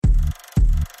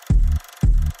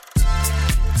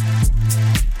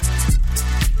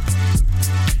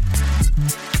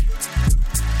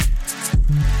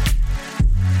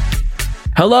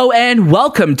Hello and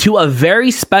welcome to a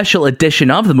very special edition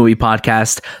of the Movie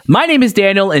Podcast. My name is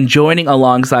Daniel, and joining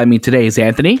alongside me today is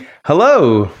Anthony.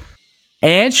 Hello.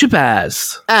 And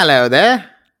Shabazz. Hello there.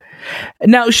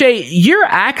 Now, Shay, your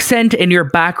accent and your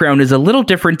background is a little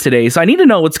different today, so I need to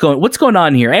know what's going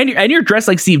on here. And you're dressed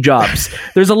like Steve Jobs.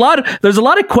 There's a lot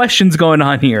of questions going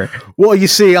on here. Well, you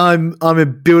see, I'm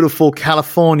in beautiful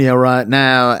California right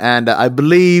now, and I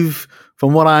believe,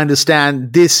 from what I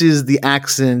understand, this is the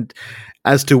accent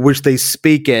as to which they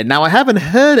speak in. Now, I haven't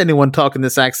heard anyone talk in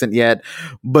this accent yet,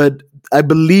 but I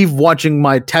believe watching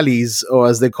my tellies, or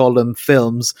as they call them,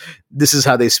 films, this is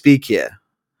how they speak here.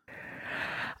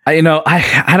 I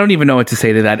don't even know what to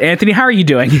say to that. Anthony, how are you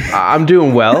doing? I'm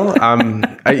doing well.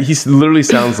 He literally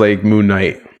sounds like Moon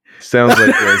Knight. Sounds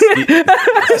like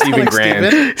Stephen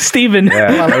Grant. Stephen.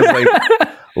 Yeah, I was like,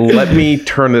 let me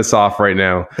turn this off right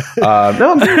now.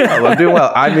 No, I'm doing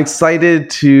well. I'm excited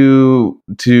to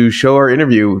show our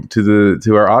interview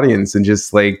to our audience and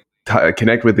just like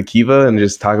connect with Akiva and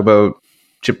just talk about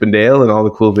Chip and Dale and all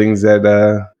the cool things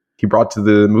that he brought to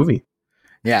the movie.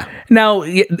 Yeah. Now,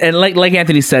 and like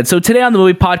Anthony said, so today on the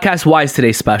Movie Podcast, why is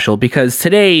today special? Because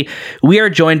today we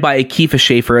are joined by Akiva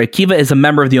Schaffer. Akiva is a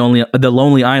member of the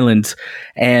Lonely Island,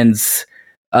 and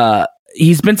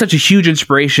he's been such a huge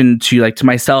inspiration to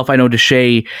myself. I know to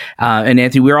Shay and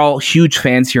Anthony. We're all huge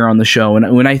fans here on the show,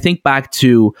 and when I think back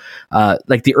to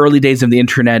the early days of the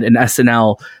internet and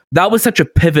SNL, that was such a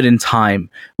pivot in time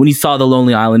when you saw the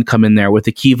Lonely Island come in there with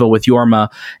Akiva, with Yorma,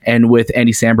 and with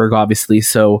Andy Samberg, obviously.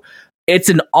 So it's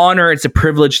an honor, it's a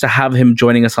privilege to have him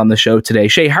joining us on the show today.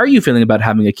 Shay, how are you feeling about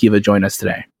having Akiva join us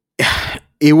today?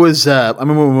 It was, I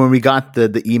remember when we got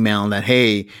the email that,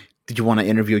 hey, did you want to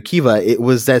interview Akiva? It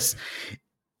was this,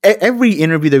 every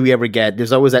interview that we ever get,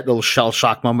 there's always that little shell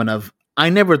shock moment of, I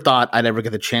never thought I'd ever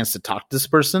get the chance to talk to this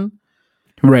person.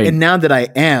 Right. And now that I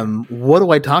am, what do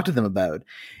I talk to them about?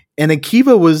 And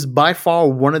Akiva was by far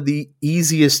one of the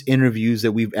easiest interviews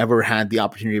that we've ever had the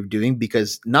opportunity of doing,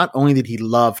 because not only did he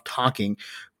love talking,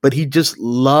 but he just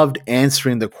loved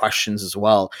answering the questions as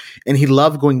well. And he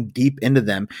loved going deep into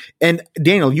them. And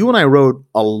Daniel, you and I wrote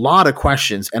a lot of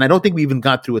questions, and I don't think we even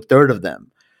got through a third of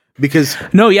them. Because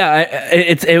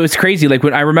it was crazy. Like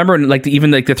when I remember,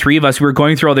 even the three of us, we were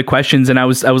going through all the questions, and I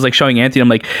was like showing Anthony. I'm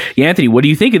like, yeah, Anthony, what do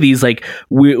you think of these? Like,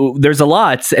 there's a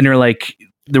lot, and they're like,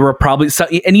 there were probably some,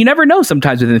 and you never know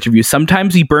sometimes with interviews.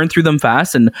 Sometimes we burn through them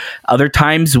fast, and other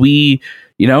times we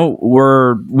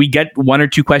get one or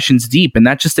two questions deep, and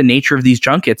that's just the nature of these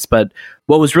junkets. But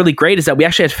what was really great is that we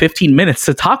actually had 15 minutes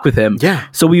to talk with him. Yeah.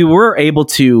 So we were able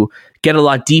to get a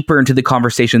lot deeper into the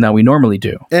conversation than we normally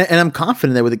do. And I'm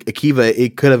confident that with Akiva,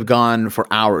 it could have gone for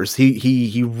hours.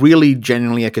 He really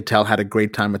genuinely, I could tell, had a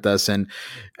great time with us. And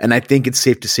I think it's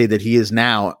safe to say that he is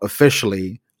now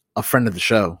officially a friend of the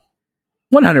show.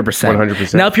 100%.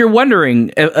 100%. Now, if you're wondering,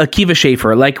 Akiva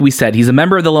Schaffer, like we said, he's a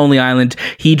member of the Lonely Island.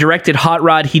 He directed Hot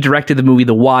Rod. He directed the movie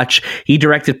The Watch. He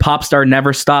directed Popstar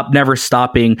Never Stop, Never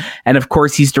Stopping. And of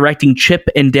course, he's directing Chip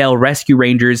and Dale Rescue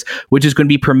Rangers, which is going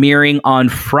to be premiering on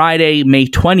Friday, May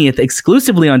 20th,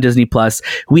 exclusively on Disney+.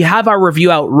 We have our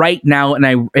review out right now, and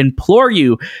I implore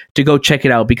you to go check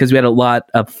it out because we had a lot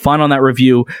of fun on that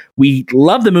review. We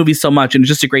love the movie so much, and it's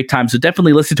just a great time. So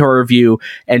definitely listen to our review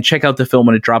and check out the film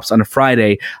when it drops on a Friday.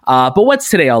 But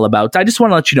what's today all about? I just want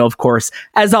to let you know, of course,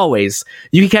 as always,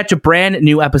 you can catch a brand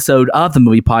new episode of the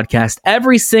Movie Podcast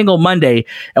every single Monday,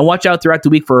 and watch out throughout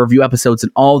the week for review episodes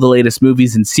and all the latest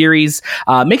movies and series.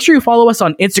 Make sure you follow us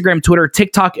on Instagram, Twitter,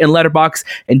 TikTok, and Letterboxd,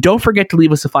 and don't forget to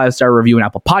leave us a 5-star review on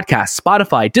Apple Podcasts,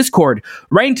 Spotify, Discord,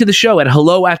 right into the show at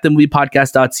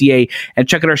hello@themoviepodcast.ca, and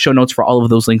check out our show notes for all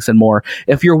of those links and more.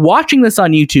 If you're watching this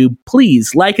on YouTube,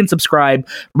 please like and subscribe,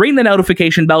 ring the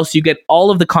notification bell so you get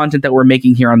all of the content that we're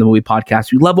making here on the Movie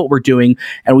Podcast. We love what we're doing,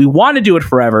 and we want to do it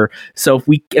forever. So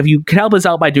if you can help us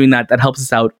out by doing that, that helps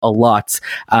us out a lot.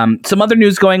 Some other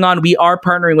news going on. We are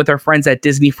partnering with our friends at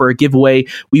Disney for a giveaway.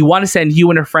 We want to send you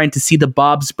and a friend to see the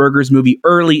Bob's Burgers movie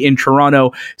early in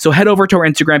Toronto. So head over to our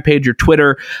Instagram page or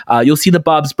Twitter. You'll see the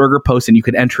Bob's Burger post, and you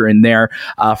can enter in there.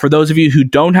 For those of you who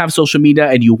don't have social media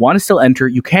and you want to still enter,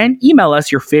 you can email us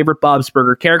your favorite Bob's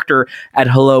Burger character at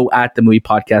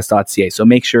hello@themoviepodcast.ca. So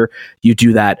make sure you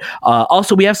do that.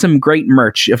 Also, we have some great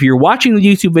merch. If you're watching the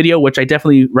YouTube video, which I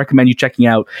definitely recommend you checking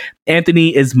out,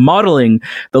 Anthony is modeling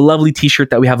the lovely t-shirt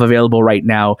that we have available right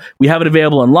now. We have it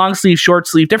available in long sleeve, short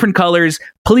sleeve, different colors.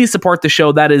 Please support the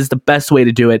show. That is the best way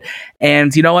to do it.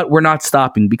 And you know what? We're not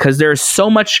stopping because there's so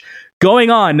much going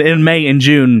on in May and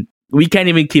June. We can't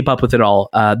even keep up with it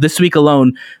all. This week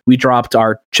alone, we dropped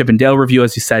our Chip and Dale review,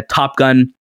 as you said, Top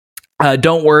Gun.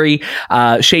 Don't worry,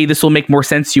 Shay, this will make more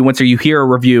sense to you once you hear a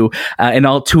review. And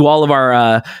to all of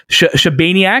our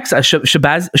Shabaniacs,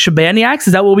 Shabaniacs,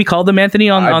 is that what we call them, Anthony,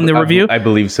 on the review? I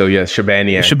believe so, yes.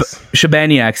 Shabaniacs.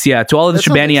 Shabaniacs, yeah. To all of the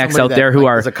Shabaniacs out there who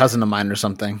are... is a cousin of mine or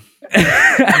something.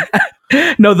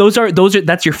 No, that's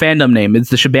your fandom name. It's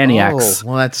the Shabaniacs. Oh,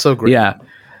 well, that's so great. Yeah.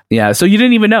 Yeah, so you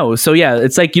didn't even know. So yeah,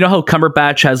 it's like, you know how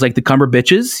Cumberbatch has like the Cumber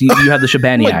bitches? You have the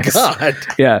Shabaniacs. Oh my God.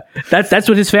 Yeah, that's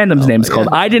what his fandom's name's called.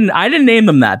 I didn't name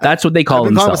them that. That's what they call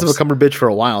themselves. I've been calling myself a Cumber bitch for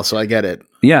a while, so I get it.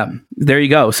 Yeah, there you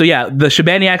go. So yeah, the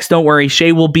Shabaniacs, don't worry.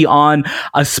 Shay will be on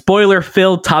a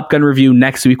spoiler-filled Top Gun review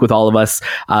next week with all of us.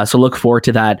 So look forward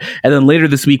to that. And then later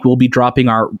this week, we'll be dropping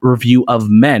our review of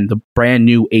Men, the brand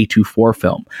new A24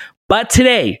 film. But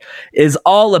today is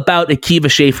all about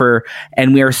Akiva Schaffer,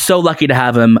 and we are so lucky to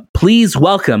have him. Please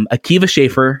welcome Akiva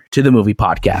Schaffer to the Movie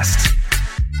Podcast.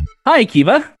 Hi,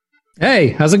 Akiva. Hey,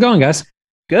 how's it going, guys?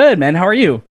 Good, man. How are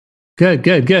you?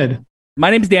 Good.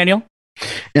 My name's Daniel.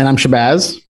 And I'm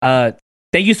Shabazz.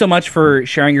 Thank you so much for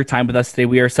sharing your time with us today.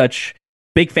 We are such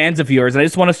big fans of yours. And I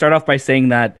just want to start off by saying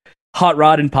that Hot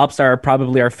Rod and Popstar are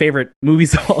probably our favorite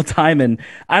movies of all time. And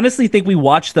I honestly think we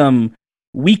watch them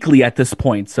weekly at this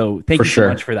point. So thank you so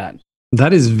much for that.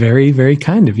 That is very, very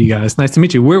kind of you guys. Nice to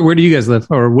meet you. Where do you guys live?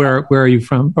 Or where are you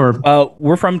from? Or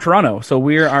we're from Toronto. So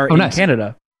we are in nice.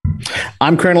 Canada.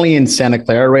 I'm currently in Santa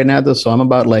Clara right now, though. So I'm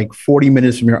about like 40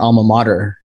 minutes from your alma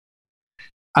mater.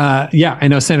 Yeah, I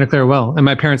know Santa Clara well. And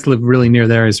my parents live really near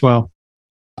there as well.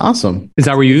 Awesome. Is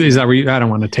that where you, I don't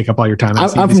want to take up all your time.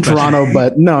 I'm from Toronto,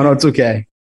 but no, it's okay.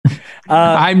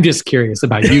 I'm just curious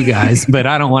about you guys, but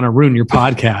I don't want to ruin your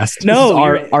podcast. No,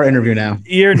 our interview now.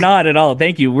 You're not at all.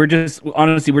 Thank you.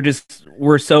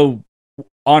 We're so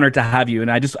honored to have you.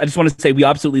 And I just want to say we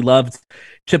absolutely loved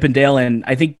Chip and Dale, and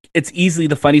I think it's easily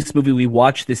the funniest movie we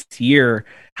watched this year.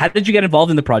 How did you get involved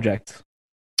in the project?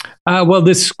 Well,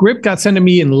 this script got sent to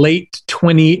me in late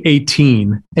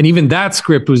 2018, and even that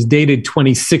script was dated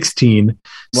 2016.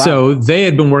 Wow. So they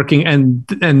had been working,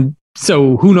 and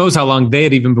so who knows how long they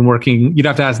had even been working. You'd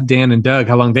have to ask Dan and Doug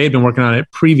how long they had been working on it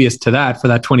previous to that for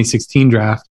that 2016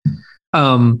 draft.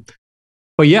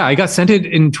 But yeah, I got sent it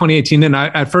in 2018. And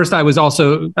at first I was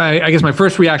also, I guess my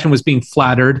first reaction was being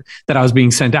flattered that I was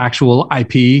being sent actual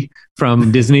IP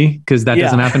from Disney, because that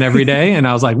doesn't happen every day. And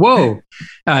I was like, whoa.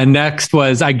 Next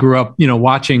was, I grew up,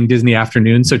 watching Disney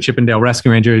Afternoon. So Chip and Dale Rescue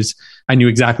Rangers, I knew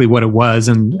exactly what it was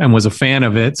and was a fan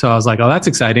of it. So I was like, oh, that's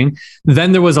exciting.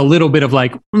 Then there was a little bit of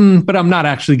like, but I'm not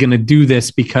actually going to do this,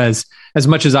 because as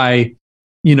much as I,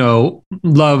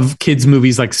 love kids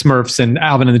movies like Smurfs and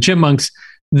Alvin and the Chipmunks,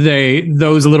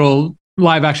 those little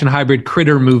live action hybrid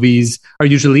critter movies are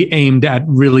usually aimed at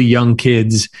really young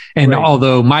kids. And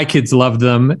although my kids loved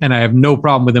them and I have no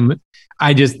problem with them,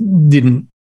 I just didn't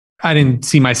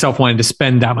see myself wanting to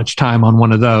spend that much time on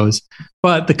one of those.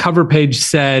 But the cover page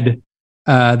said,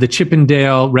 the Chip and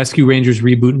Dale Rescue Rangers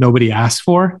reboot nobody asked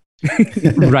for,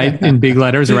 right in big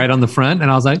letters right on the front.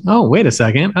 And I was like, oh, wait a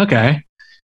second. Okay.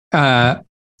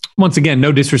 Once again,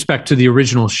 no disrespect to the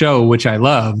original show, which I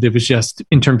loved. It was just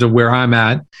in terms of where I'm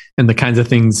at and the kinds of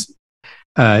things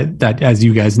that, as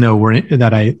you guys know,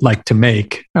 that I like to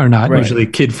make are not usually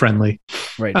kid friendly.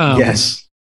 Right. Yes.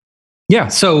 Yeah.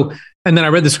 So, and then I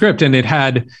read the script, and it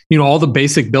had, all the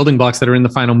basic building blocks that are in the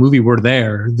final movie were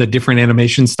there. The different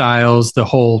animation styles, the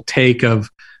whole take of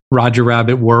Roger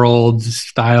Rabbit world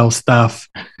style stuff.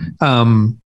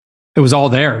 It was all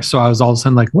there. So I was all of a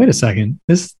sudden like, wait a second,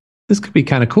 this could be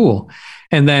kind of cool.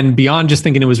 And then beyond just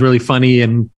thinking it was really funny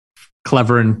and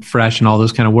clever and fresh and all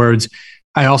those kind of words,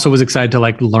 I also was excited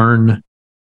to learn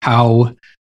how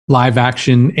live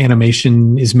action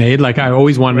animation is made. Like, I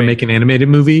always wanted to make an animated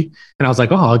movie, and I was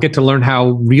like, oh, I'll get to learn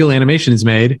how real animation is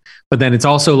made. But then it's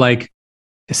also like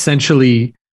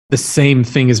essentially the same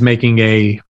thing as making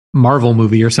a Marvel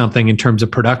movie or something in terms of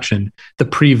production. The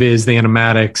previs, the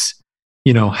animatics,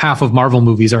 half of Marvel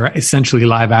movies are essentially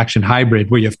live action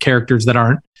hybrid, where you have characters that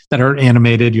are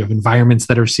animated, you have environments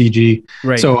that are CG.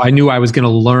 Right. So I knew I was going to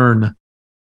learn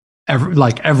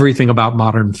everything about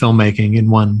modern filmmaking in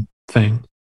one thing.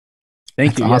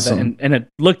 Thank you. Awesome. And it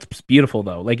looked beautiful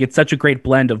though. Like, it's such a great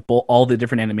blend of all the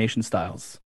different animation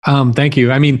styles. Thank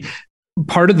you. I mean,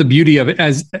 part of the beauty of it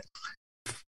as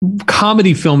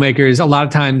comedy filmmakers, a lot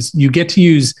of times you get to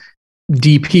use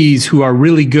DPs who are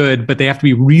really good, but they have to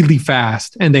be really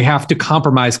fast and they have to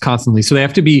compromise constantly. So they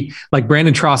have to be like,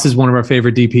 Brandon Tross is one of our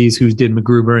favorite DPs who did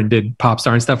MacGruber and did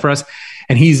Popstar and stuff for us.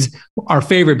 And he's our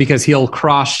favorite because he'll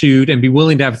cross shoot and be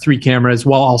willing to have 3 cameras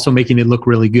while also making it look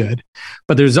really good.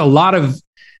 But there's a lot of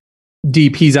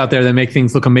DPs out there that make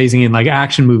things look amazing in like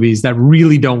action movies that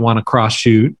really don't want to cross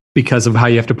shoot because of how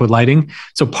you have to put lighting.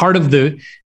 So part of the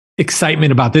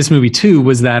excitement about this movie too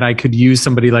was that I could use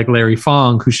somebody like Larry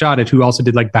Fong, who shot it, who also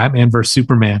did like Batman versus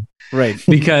Superman. Right.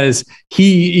 Because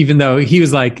even though he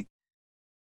was like,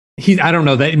 I don't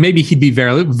know, that maybe he'd be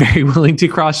very, very willing to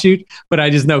cross shoot, but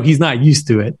I just know he's not used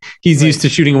to it. He's used to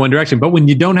shooting in one direction. But when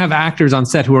you don't have actors on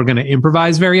set who are going to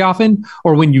improvise very often,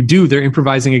 or when you do, they're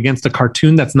improvising against a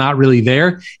cartoon that's not really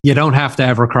there, you don't have to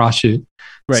ever cross shoot.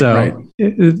 Right,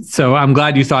 so I'm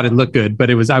glad you thought it looked good,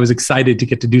 but I was excited to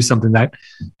get to do something that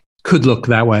could look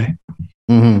that way.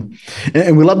 Mm-hmm.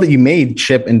 And we love that you made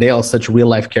Chip and Dale such real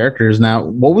life characters. Now,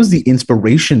 what was the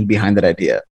inspiration behind that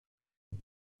idea?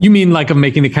 You mean like of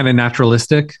making it kind of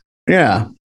naturalistic? Yeah.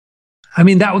 I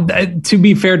mean, that to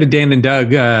be fair to Dan and Doug,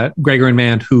 Gregor and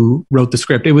Mand, who wrote the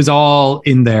script, it was all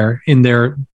in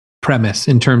their premise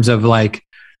in terms of like,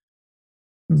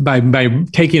 by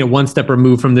taking it one step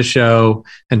removed from the show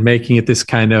and making it this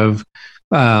kind of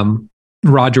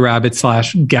Roger Rabbit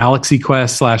 / Galaxy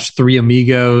Quest / Three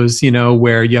Amigos,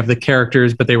 where you have the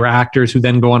characters, but they were actors who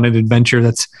then go on an adventure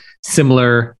that's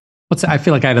similar. I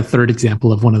feel like I had a third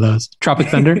example of one of those. Tropic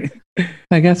Thunder,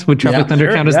 I guess. Would Tropic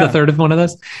Thunder count as the third of one of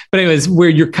those? But anyways, where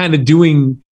you're kind of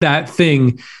doing that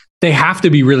thing, they have to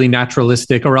be really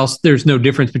naturalistic or else there's no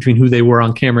difference between who they were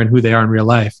on camera and who they are in real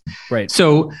life. Right.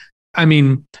 So, I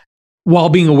mean, while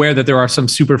being aware that there are some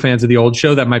super fans of the old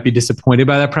show that might be disappointed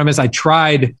by that premise, I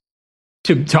tried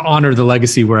to honor the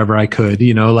legacy wherever I could,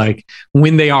 like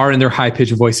when they are in their high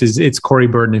pitched voices, it's Corey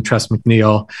Burton and Tress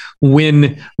MacNeille.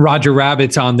 When Roger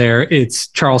Rabbit's on there, it's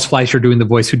Charles Fleischer doing the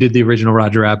voice who did the original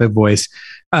Roger Rabbit voice.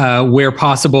 Where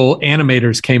possible,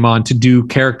 animators came on to do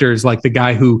characters like the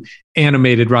guy who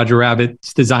animated Roger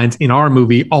Rabbit's designs in our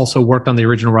movie also worked on the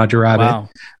original Roger Rabbit.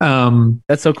 Wow.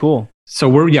 That's so cool. So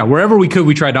wherever we could,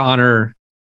 we tried to honor,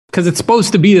 because it's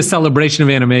supposed to be a celebration of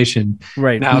animation.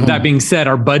 Right. Now, that being said,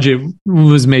 our budget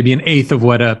was maybe an eighth of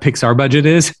what a Pixar budget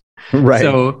is. Right.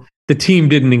 So the team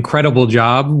did an incredible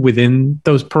job within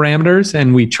those parameters,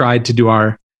 and we tried to do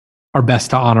our best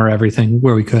to honor everything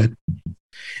where we could.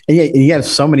 And you have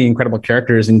so many incredible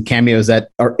characters and cameos that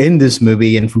are in this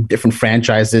movie and from different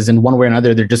franchises. And one way or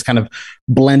another, they're just kind of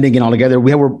blending in all together.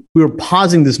 We were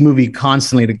pausing this movie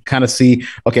constantly to kind of see,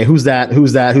 okay, who's that?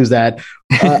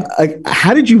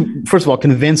 How did you, first of all,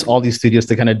 convince all these studios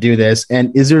to kind of do this?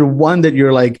 And is there one that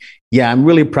you're like, yeah, I'm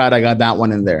really proud I got that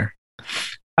one in there?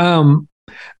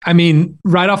 I mean,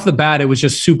 right off the bat, it was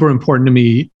just super important to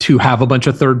me to have a bunch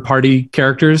of third-party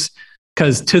characters.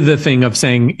 Because to the thing of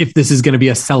saying, if this is going to be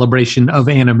a celebration of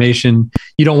animation,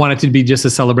 you don't want it to be just a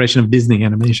celebration of Disney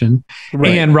animation.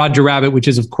 Right. And Roger Rabbit, which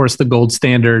is, of course, the gold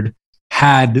standard,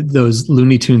 had those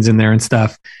Looney Tunes in there and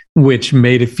stuff, which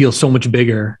made it feel so much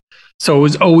bigger. So it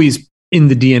was always in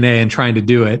the DNA and trying to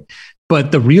do it.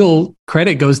 But the real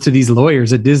credit goes to these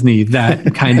lawyers at Disney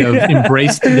that kind of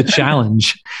embraced the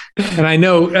challenge. And I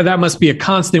know that must be a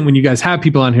constant when you guys have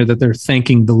people on here that they're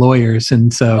thanking the lawyers.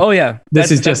 And so,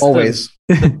 this is just always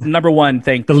the number one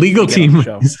thing. The legal team.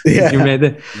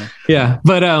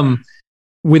 But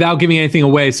without giving anything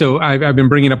away. So I've been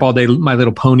bringing up all day My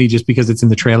Little Pony just because it's in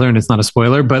the trailer and it's not a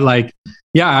spoiler. But like,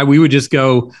 we would just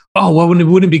go, oh, well,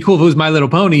 wouldn't it be cool if it was My Little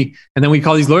Pony? And then we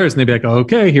call these lawyers and they'd be like, oh,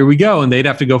 okay, here we go. And they'd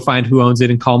have to go find who owns it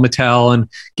and call Mattel and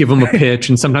give them a pitch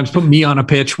and sometimes put me on a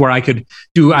pitch where I had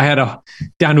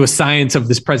down to a science of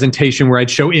this presentation where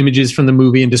I'd show images from the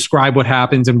movie and describe what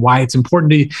happens and why it's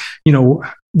important to,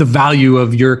 the value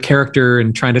of your character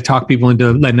and trying to talk people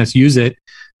into letting us use it.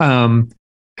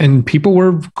 And people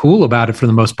were cool about it for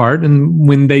the most part. And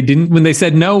when they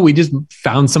said no, we just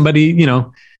found somebody,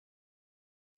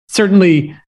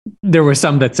 certainly there were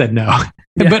some that said no,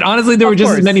 but honestly, there were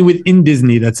just as many within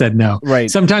Disney that said no.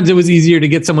 Right. Sometimes it was easier to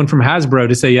get someone from Hasbro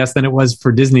to say yes than it was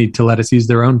for Disney to let us use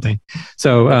their own thing.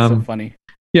 So, that's so funny.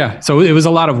 Yeah. So it was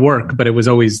a lot of work, but it was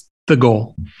always the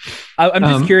goal. I'm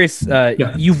just curious.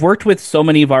 You've worked with so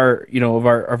many of our,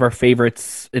 of our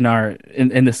favorites in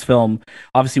this film.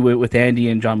 Obviously, with Andy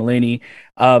and John Mulaney.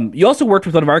 You also worked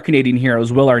with one of our Canadian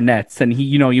heroes, Will Arnett, and he,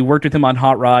 you worked with him on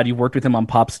Hot Rod. You worked with him on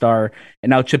Popstar,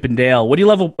 and now Chip and Dale. What do you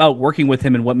love about working with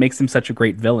him, and what makes him such a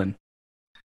great villain?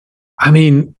 I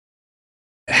mean,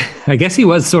 I guess he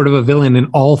was sort of a villain in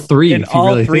all three. If you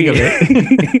really think of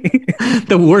it,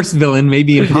 the worst villain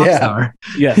maybe in Popstar.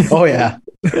 Yeah. Yes. Oh yeah.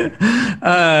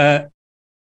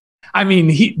 I mean,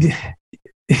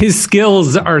 his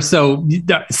skills are so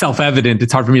self-evident.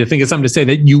 It's hard for me to think of something to say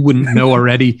that you wouldn't know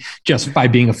already just by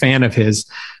being a fan of his.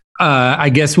 I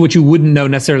guess what you wouldn't know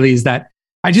necessarily is that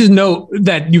I just know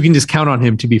that you can just count on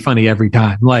him to be funny every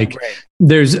time. Like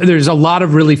there's a lot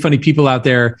of really funny people out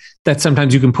there that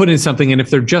sometimes you can put in something, and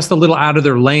if they're just a little out of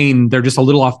their lane, they're just a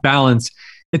little off balance.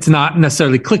 it's not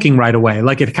necessarily clicking right away.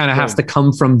 Like it kind of has to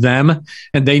come from them,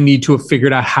 and they need to have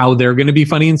figured out how they're going to be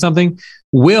funny in something.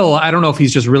 Will, I don't know if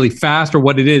he's just really fast or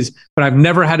what it is, but I've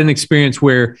never had an experience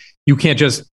where you can't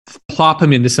just plop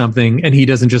him into something and he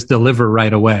doesn't just deliver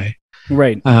right away.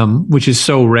 Right. Which is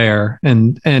so rare.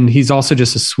 And he's also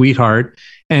just a sweetheart.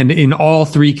 And in all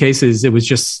three cases, it was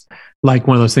just like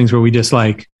one of those things where we just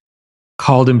like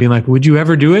called him being like, would you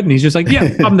ever do it? And he's just like,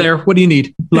 yeah, I'm there. What do you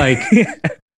need? Like,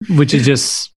 which is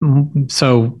just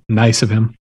so nice of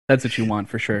him. That's what you want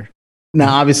for sure.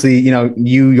 Now, obviously, you know,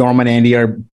 you, Yorm, and Andy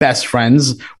are best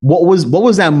friends. What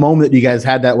was that moment that you guys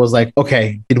had that was like,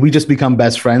 okay, did we just become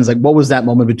best friends? Like, what was that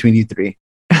moment between you three?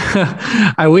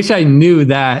 I wish I knew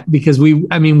that, because we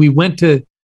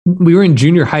were in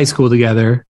junior high school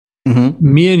together.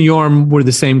 Mm-hmm. Me and Yorm were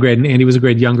the same grade, and Andy was a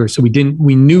grade younger. So we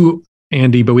knew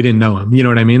Andy, but we didn't know him. You know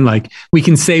what I mean? Like, we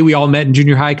can say we all met in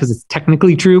junior high because it's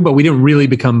technically true, but we didn't really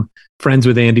become friends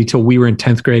with Andy till we were in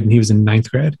 10th grade and he was in 9th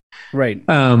grade. Right.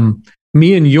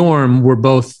 Me and Yorm were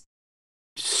both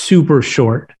super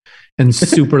short and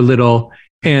super little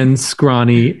and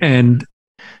scrawny. And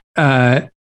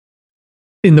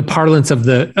in the parlance of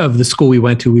the school we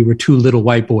went to, we were two little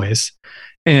white boys.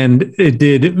 And it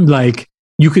did, like,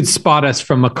 you could spot us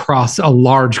from across a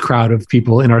large crowd of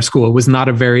people in our school. It was not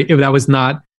that was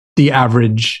not the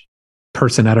average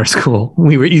person at our school.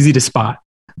 We were easy to spot.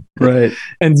 Right.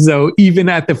 And so even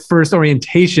at the first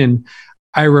orientation,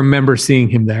 I remember seeing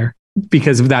him there,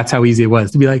 because that's how easy it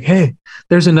was to be like, hey,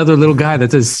 there's another little guy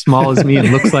that's as small as me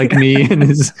and looks like me. And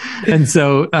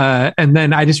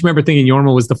then I just remember thinking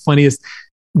Yorma was the funniest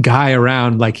guy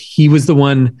around. Like, he was the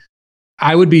one,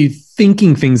 I would be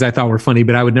thinking things I thought were funny,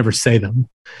 but I would never say them.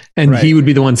 And he would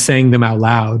be the one saying them out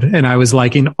loud. And I was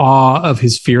like in awe of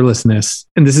his fearlessness.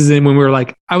 And this is when we were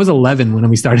like, I was 11 when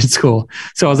we started school.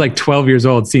 So I was like 12 years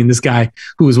old, seeing this guy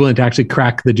who was willing to actually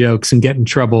crack the jokes and get in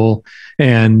trouble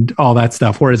and all that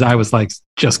stuff. Whereas I was like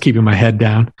just keeping my head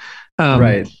down.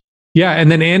 Right. Yeah.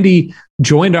 And then Andy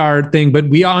joined our thing, but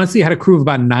we honestly had a crew of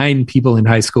about 9 people in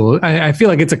high school. I feel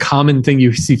like it's a common thing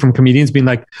you see from comedians being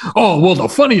like, oh, well, the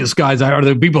funniest guys are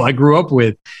the people I grew up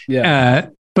with. Yeah.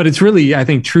 But it's really, I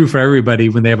think, true for everybody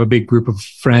when they have a big group of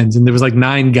friends. And there was like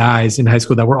 9 guys in high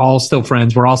school that were all still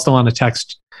friends. We're all still on a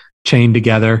text chain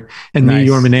together. And me,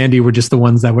 Yorm, and Andy were just the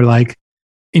ones that were like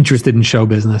interested in show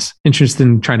business, interested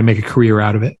in trying to make a career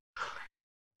out of it.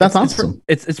 That's awesome.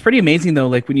 It's pretty amazing though,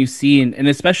 like when you see, and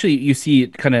especially you see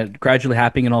it kind of gradually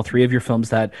happening in all 3 of your films,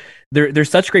 that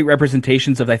there's such great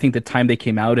representations of, I think, the time they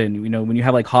came out in. You know, when you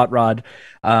have like Hot Rod,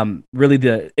 really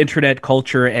the internet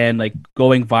culture and like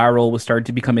going viral was starting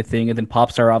to become a thing, and then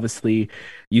Popstar, obviously,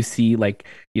 you see like,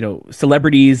 you know,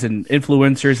 celebrities and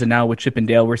influencers, and now with Chip and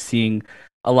Dale, we're seeing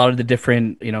a lot of the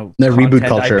different, you know, the reboot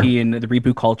culture IP and the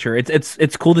reboot culture.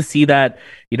 It's cool to see that,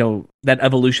 you know, that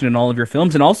evolution in all of your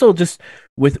films, and also just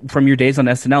from your days on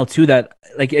SNL too, that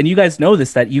like, and you guys know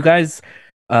this, that you guys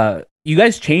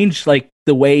changed like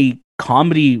the way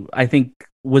comedy, I think,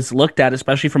 was looked at,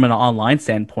 especially from an online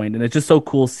standpoint. And it's just so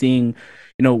cool seeing,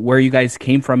 you know, where you guys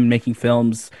came from making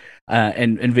films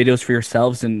and videos for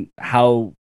yourselves, and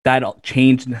how that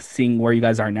changed, and seeing where you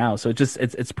guys are now. So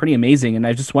it's pretty amazing. And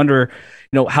I just wonder,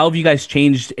 you know, how have you guys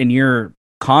changed in your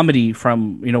comedy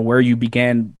from, you know, where you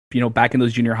began, you know, back in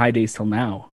those junior high days till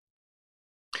now?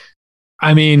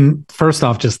 I mean, first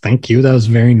off, just thank you. That was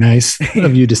very nice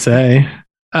of you to say.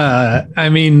 I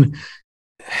mean,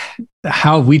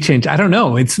 how have we changed? I don't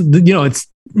know. It's, you know,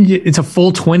 it's a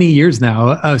full 20 years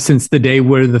now since the day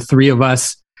where the 3 of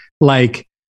us, like,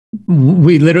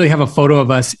 we literally have a photo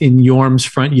of us in Yorm's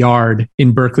front yard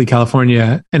in Berkeley,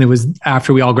 California. And it was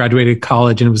after we all graduated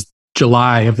college, and it was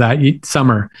July of that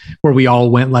summer, where we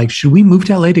all went like, should we move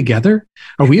to LA together?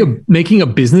 Are we making a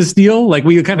business deal? Like,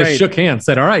 we kind of shook hands,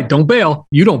 said, all right, don't bail.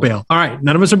 You don't bail. All right.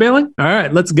 None of us are bailing. All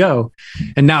right, let's go.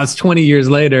 And now it's 20 years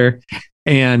later.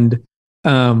 And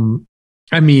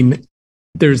I mean,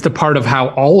 there's the part of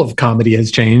how all of comedy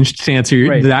has changed, to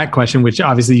answer that question, which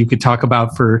obviously you could talk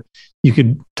about for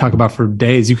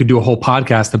days. You could do a whole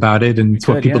podcast about it. And it's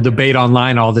what people debate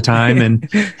online all the time. And,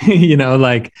 you know,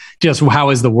 like, just how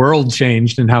has the world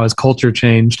changed and how has culture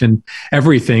changed and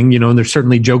everything, you know, and there's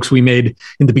certainly jokes we made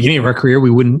in the beginning of our career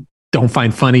don't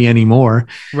find funny anymore.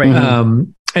 Right.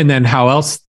 And then how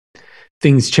else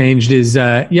things changed is,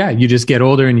 you just get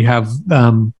older and you have,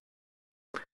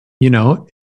 you know,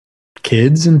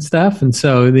 kids and stuff. And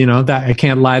so, you know, that I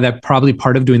can't lie, that probably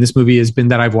part of doing this movie has been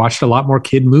that I've watched a lot more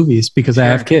kid movies because I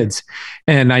have kids.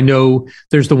 And I know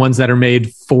there's the ones that are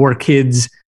made for kids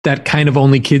that kind of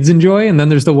only kids enjoy. And then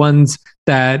there's the ones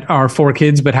that are for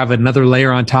kids, but have another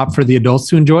layer on top for the adults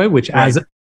to enjoy, which as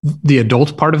the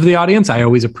adult part of the audience, I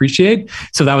always appreciate.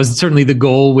 So that was certainly the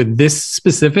goal with this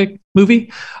specific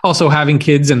movie. Also having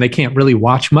kids and they can't really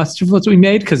watch much of what we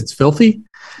made because it's filthy.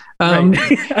 When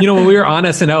we were on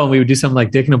SNL and we would do something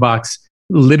like Dick in a Box,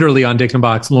 literally on Dick in a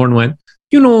Box, Lauren went,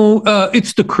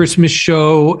 it's the Christmas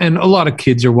show and a lot of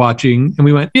kids are watching. And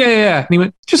we went, yeah. And he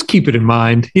went, just keep it in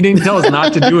mind. He didn't tell us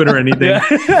not to do it or anything.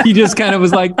 He just kind of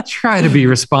was like, try to be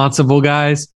responsible,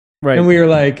 guys. Right. And we were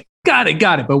like, got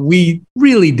it. But we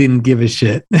really didn't give a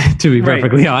shit, to be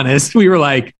perfectly honest. We were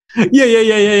like,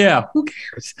 yeah. Who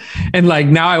cares? And like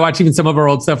now I watch even some of our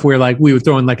old stuff where like we would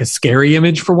throw in like a scary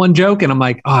image for one joke. And I'm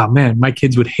like, oh man, my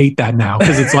kids would hate that now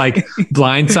because it's like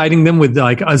blindsiding them with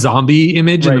like a zombie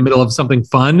image in the middle of something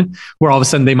fun where all of a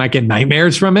sudden they might get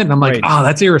nightmares from it. And I'm like, oh,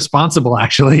 that's irresponsible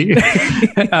actually.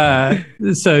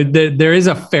 So there is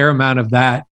a fair amount of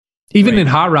that. Even in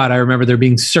Hot Rod, I remember there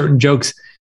being certain jokes.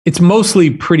 It's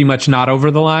mostly pretty much not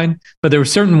over the line, but there were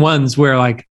certain ones where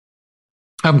like,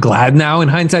 I'm glad now in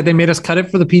hindsight they made us cut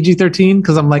it for the PG-13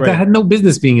 because I'm like, that had no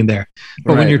business being in there.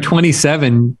 But when you're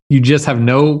 27, you just have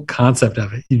no concept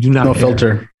of it. You do not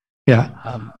filter. Yeah.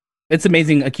 It's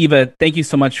amazing. Akiva, thank you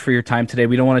so much for your time today.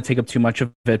 We don't want to take up too much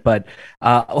of it, but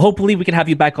hopefully we can have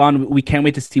you back on. We can't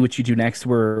wait to see what you do next.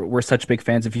 We're such big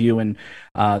fans of you and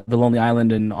The Lonely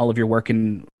Island and all of your work.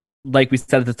 And like we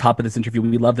said at the top of this interview,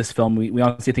 we love this film. We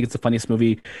honestly think it's the funniest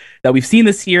movie that we've seen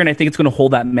this year, and I think it's going to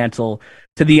hold that mantle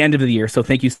to the end of the year. So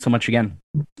thank you so much again.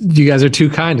 You guys are too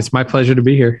kind. It's my pleasure to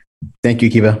be here. Thank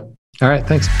you, Akiva. All right,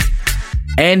 thanks.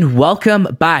 And welcome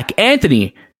back.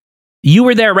 Anthony, you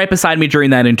were there right beside me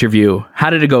during that interview. How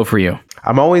did it go for you?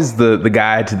 I'm always the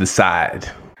guy to the side.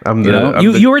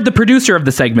 You were the producer of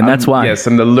the segment. That's why. Yes,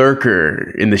 I'm the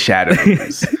lurker in the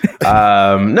shadows.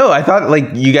 No, I thought like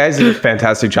you guys did a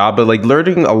fantastic job, but like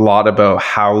learning a lot about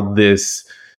how this,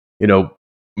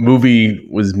 movie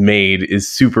was made is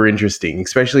super interesting,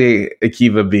 especially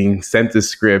Akiva being sent the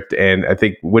script. And I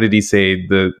think, what did he say?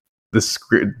 The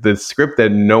script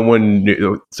that no one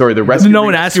knew, the rest no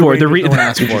one asked for.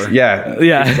 Yeah,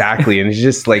 exactly. And it's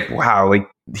just like, wow, like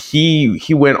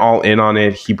he went all in on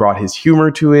it. He brought his humor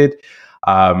to it.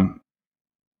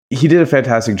 He did a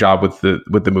fantastic job with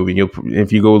the movie.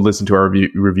 If you go listen to our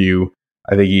review,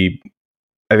 I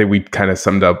think we kind of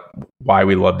summed up why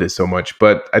we loved it so much.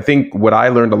 But I think what I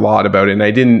learned a lot about it, and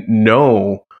I didn't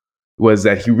know, was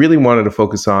that he really wanted to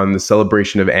focus on the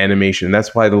celebration of animation. And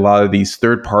that's why a lot of these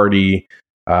third-party,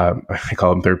 I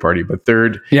call them third-party, but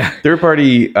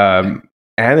third-party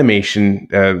animation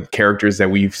characters that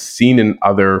we've seen in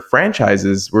other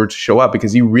franchises were to show up,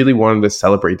 because he really wanted to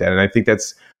celebrate that. And I think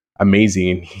that's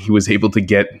amazing. He was able to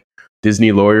get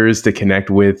Disney lawyers to connect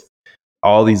with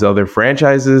all these other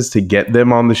franchises to get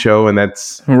them on the show, and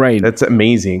that's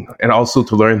amazing. And also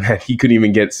to learn that he couldn't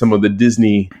even get some of the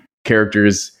Disney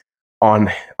characters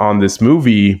on this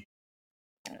movie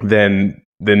than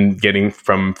getting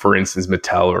from, for instance,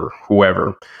 Mattel or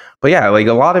whoever. But yeah, like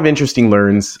a lot of interesting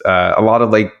learns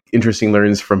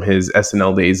from his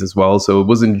SNL days as well. So it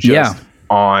wasn't just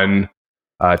on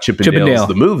Chip 'n Dale's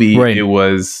the movie. Right. It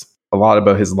was a lot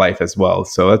about his life as well.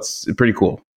 So that's pretty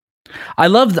cool. I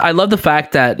love the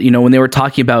fact that, when they were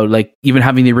talking about like even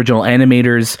having the original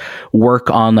animators work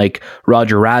on like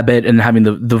Roger Rabbit and having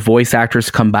the voice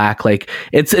actors come back, like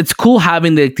it's cool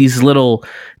having these little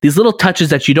touches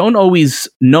that you don't always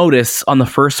notice on the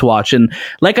first watch. And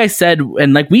like I said,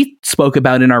 and like we spoke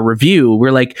about in our review,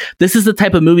 we're like, this is the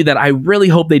type of movie that I really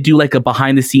hope they do like a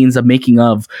behind the scenes, a making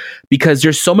of, because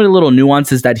there's so many little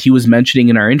nuances that he was mentioning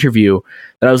in our interview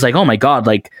that I was like, oh my God,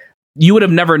 like, you would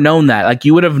have never known that. Like,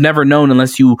 you would have never known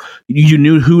unless you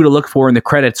knew who to look for in the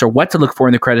credits or what to look for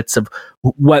in the credits of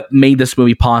what made this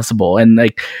movie possible. And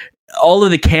like all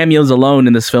of the cameos alone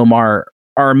in this film are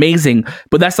amazing,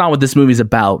 but that's not what this movie's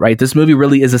about, right? This movie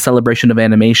really is a celebration of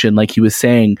animation, like he was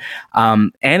saying.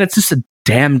 And it's just a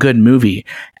damn good movie.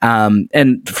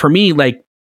 And for me, like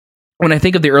when I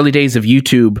think of the early days of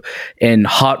YouTube and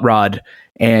Hot Rod,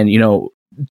 and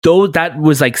though that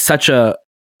was like such a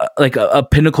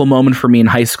pinnacle moment for me in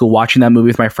high school, watching that movie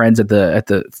with my friends at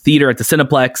the theater, at the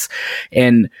Cineplex.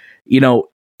 And,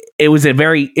 it was a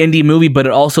very indie movie, but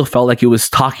it also felt like it was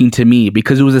talking to me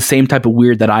because it was the same type of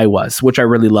weird that I was, which I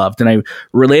really loved. And I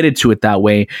related to it that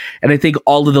way. And I think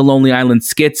all of the Lonely Island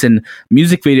skits and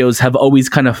music videos have always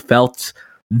kind of felt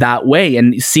that way,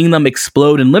 and seeing them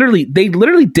explode, and they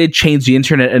literally did change the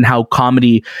internet and how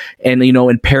comedy and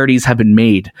and parodies have been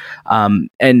made.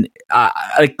 And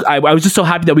I was just so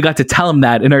happy that we got to tell him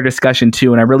that in our discussion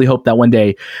too, and I really hope that one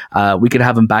day we could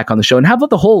have him back on the show and have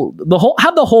the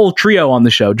whole trio on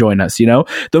the show join us. The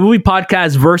movie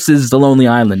podcast versus the Lonely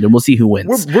Island, and we'll see who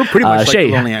wins. We're pretty much like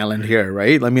the Lonely Island here,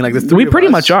 right? I mean, like the three we pretty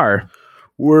much are.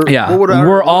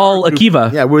 We're all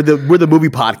Akiva. Yeah, we're the movie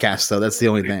podcast, though. That's the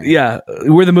only thing. Yeah,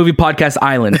 we're the movie podcast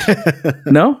island.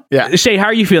 No? Yeah. Shay, how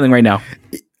are you feeling right now?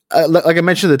 Like I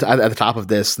mentioned at the top of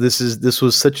this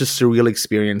was such a surreal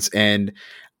experience, and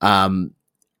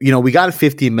we got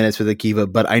 15 minutes with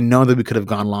Akiva, but I know that we could have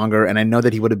gone longer, and I know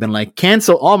that he would have been like,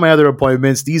 cancel all my other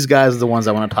appointments. These guys are the ones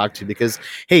I want to talk to, because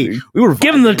hey, we were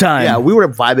give them the time. Yeah, we were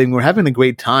vibing, we were having a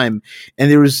great time, and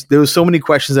there was so many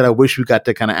questions that I wish we got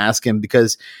to kind of ask him,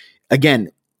 because again,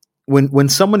 when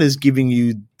someone is giving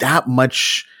you that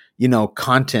much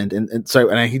content, and sorry,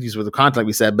 and I hate to use the content like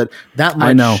we said, but that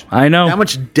much I know that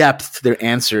much depth to their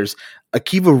answers.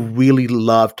 Akiva really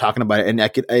loved talking about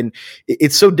it, and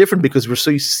it's so different because we're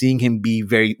so used to seeing him be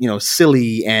very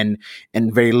silly and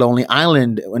very Lonely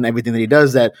Island and everything that he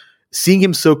does, that seeing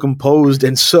him so composed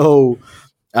and so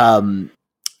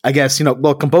I guess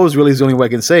composed really is the only way I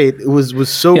can say it. It was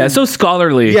so so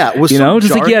scholarly. Yeah, it was so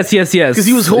just like yes, because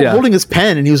he was holding his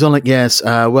pen and he was on like yes,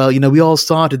 well we all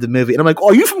started the movie, and I'm like, oh,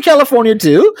 are you from California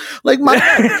too? Like my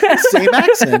same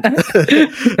accent.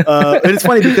 And it's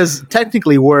funny because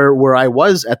technically where I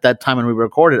was at that time when we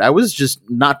recorded, I was just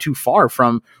not too far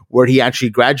from where he actually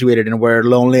graduated and where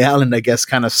Lonely Island, I guess,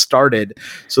 kind of started.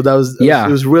 So that was it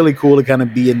was really cool to kind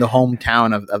of be in the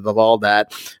hometown of all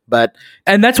that.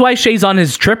 And that's why Shay's on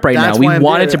his trip right now. We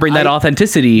wanted to bring that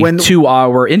authenticity to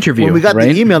our interview. When we got the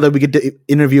email that we could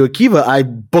interview Akiva, I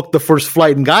booked the first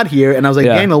flight and got here, and I was like,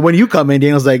 Daniel, when you come in?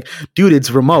 Daniel's like, dude,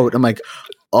 it's remote. I'm like,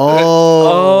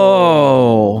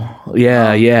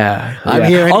 yeah. I'm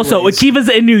here anyways. Also, Akiva's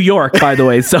in New York, by the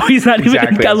way, so he's not even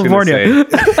in California.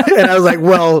 And I was like,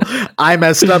 well, I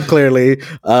messed up clearly.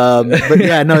 But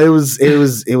yeah, no, it was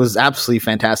absolutely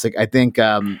fantastic. I think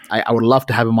I would love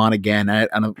to have him on again. I'd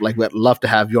love to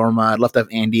have Yorma. I'd love to have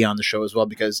Andy on the show as well,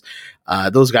 because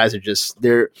those guys are just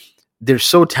they're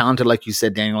so talented, like you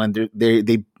said, Daniel, and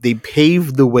they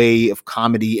paved the way of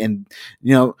comedy, and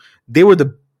they were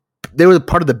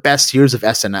part of the best years of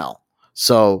SNL.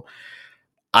 So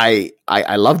I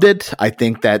loved it. I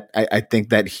think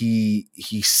that he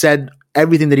said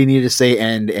everything that he needed to say,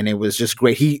 and it was just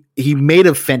great. He made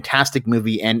a fantastic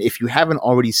movie, and if you haven't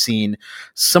already seen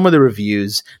some of the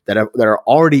reviews that are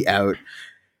already out,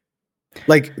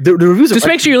 like the reviews, just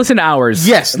make sure you listen to ours.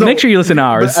 Yes, make sure you listen to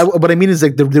ours. But I mean is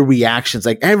like the reactions.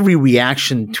 Like every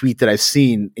reaction tweet that I've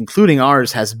seen, including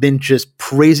ours, has been just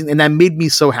praising, and that made me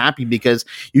so happy, because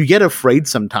you get afraid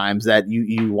sometimes that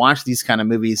you watch these kind of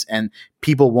movies and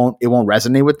it won't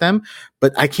resonate with them.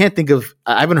 But I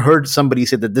haven't heard somebody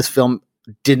say that this film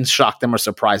didn't shock them or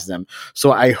surprise them.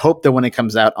 So I hope that when it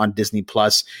comes out on Disney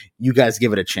Plus, you guys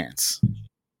give it a chance.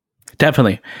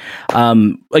 Definitely.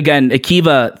 Again,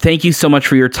 Akiva, thank you so much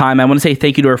for your time. I want to say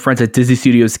thank you to our friends at Disney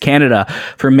Studios Canada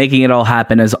for making it all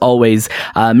happen, as always.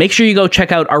 Make sure you go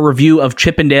check out our review of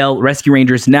Chip and Dale Rescue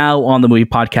Rangers now on the Movie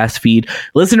Podcast feed.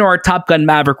 Listen to our Top Gun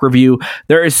Maverick review.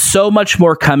 There is so much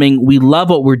more coming. We love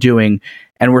what we're doing,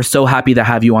 and we're so happy to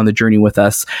have you on the journey with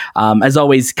us. As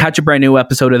always, catch a brand new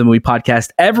episode of the Movie Podcast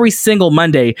every single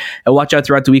Monday, and watch out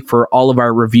throughout the week for all of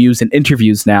our reviews and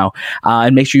interviews now.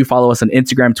 And make sure you follow us on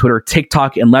Instagram, Twitter,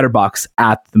 TikTok, and Letterboxd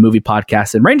at the Movie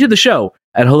Podcast, and right into the show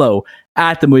at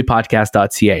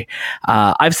hello@themoviepodcast.ca.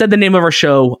 I've said the name of our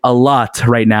show a lot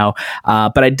right now,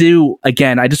 but I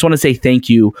just want to say thank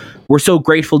you. We're so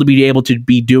grateful to be able to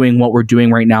be doing what we're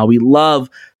doing right now. We love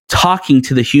talking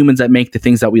to the humans that make the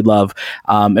things that we love,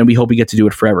 and we hope we get to do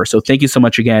it forever. So thank you so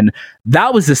much again.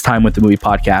 That was This Time with the Movie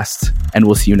Podcast, and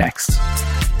we'll see you next.